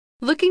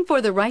Looking for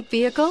the right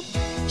vehicle?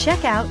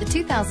 Check out the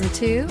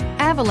 2002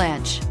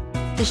 Avalanche.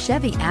 The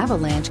Chevy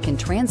Avalanche can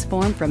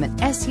transform from an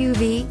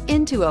SUV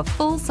into a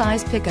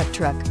full-size pickup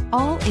truck,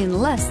 all in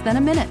less than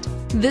a minute.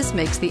 This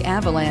makes the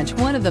Avalanche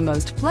one of the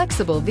most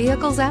flexible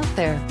vehicles out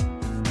there.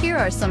 Here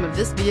are some of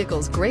this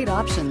vehicle's great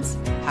options: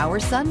 power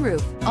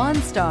sunroof,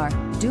 OnStar,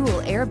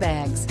 dual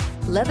airbags,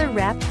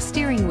 leather-wrapped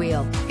steering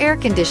wheel, air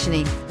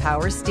conditioning,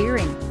 power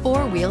steering,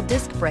 four-wheel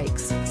disc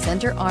brakes,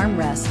 center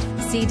armrest,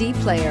 CD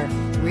player,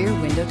 rear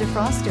window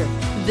defroster.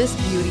 This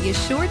beauty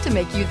is sure to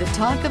make you the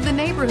talk of the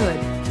neighborhood.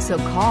 So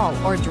call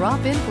or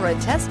drop in for a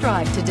test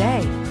drive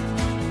today.